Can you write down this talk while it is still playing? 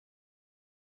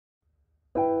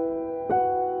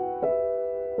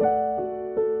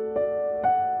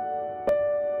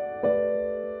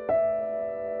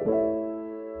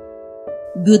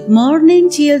Good morning,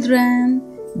 children.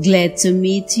 Glad to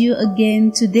meet you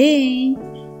again today.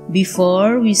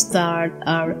 Before we start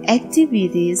our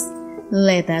activities,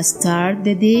 let us start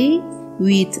the day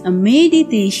with a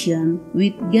meditation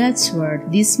with God's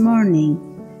Word this morning,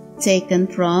 taken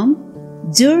from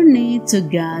Journey to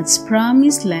God's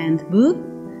Promised Land book,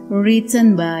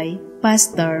 written by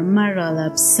Pastor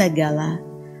Marolap Sagala.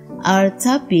 Our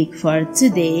topic for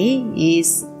today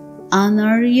is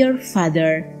Honor Your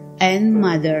Father and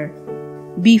Mother.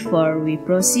 Before we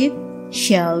proceed,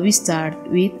 shall we start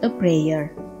with a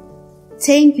prayer?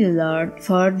 Thank you, Lord,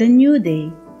 for the new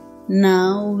day.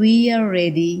 Now we are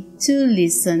ready to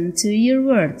listen to your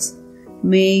words.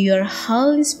 May your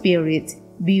Holy Spirit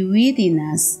be within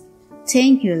us.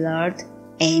 Thank you, Lord.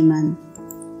 Amen.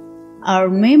 Our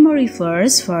memory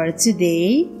verse for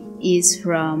today is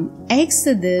from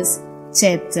Exodus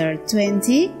chapter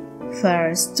 20,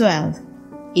 verse 12.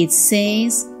 It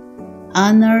says,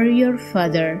 "Honor your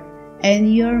father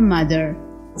and your mother,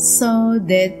 so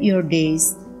that your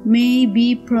days may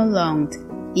be prolonged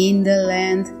in the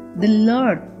land the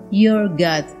Lord your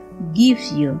God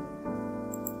gives you."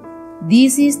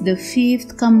 This is the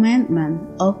fifth commandment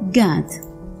of God,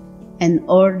 an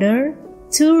order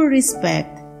to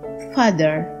respect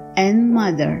father and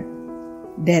mother.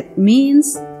 That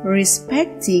means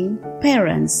respecting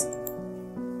parents.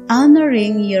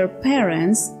 Honoring your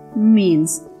parents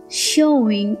means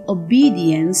showing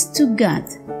obedience to God.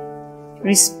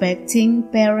 Respecting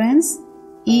parents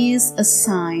is a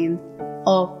sign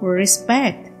of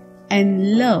respect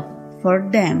and love for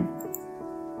them.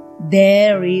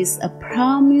 There is a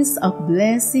promise of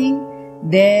blessing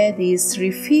that is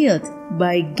revealed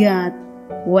by God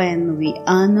when we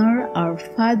honor our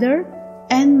father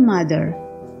and mother,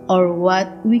 or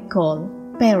what we call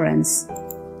parents.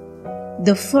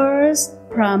 The first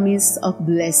promise of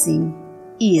blessing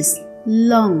is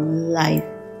long life.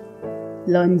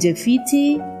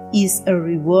 Longevity is a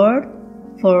reward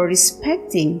for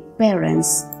respecting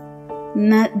parents.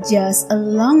 Not just a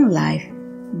long life,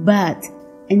 but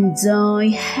enjoy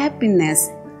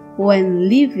happiness when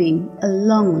living a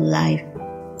long life.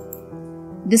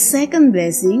 The second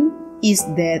blessing is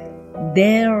that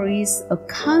there is a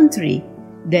country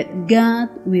that God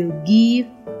will give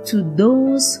to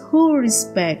those who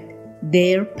respect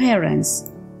their parents.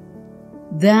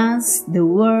 Thus, the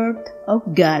Word of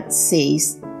God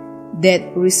says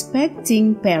that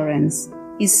respecting parents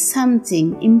is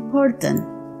something important.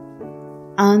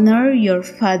 Honor your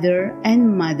father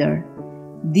and mother.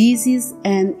 This is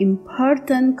an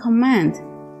important command,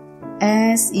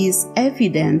 as is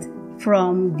evident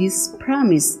from this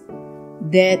promise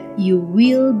that you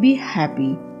will be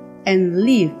happy and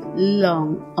live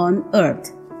long on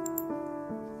earth.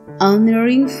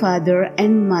 Honoring father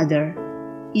and mother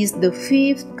is the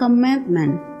fifth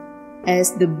commandment,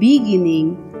 as the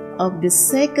beginning of the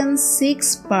second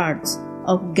 6 parts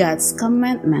of God's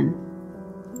commandment.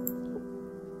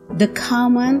 The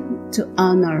command to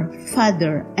honor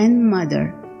father and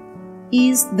mother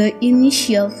is the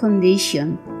initial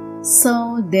foundation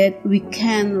so that we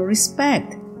can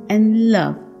respect and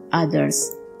love others.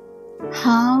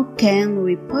 How can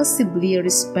we possibly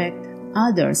respect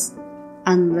others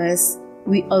unless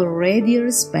we already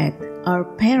respect our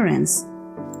parents?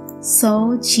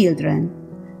 So, children,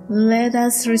 let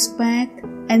us respect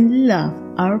and love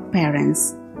our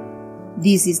parents.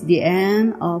 This is the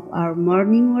end of our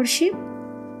morning worship.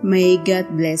 May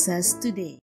God bless us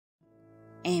today.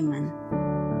 Amen.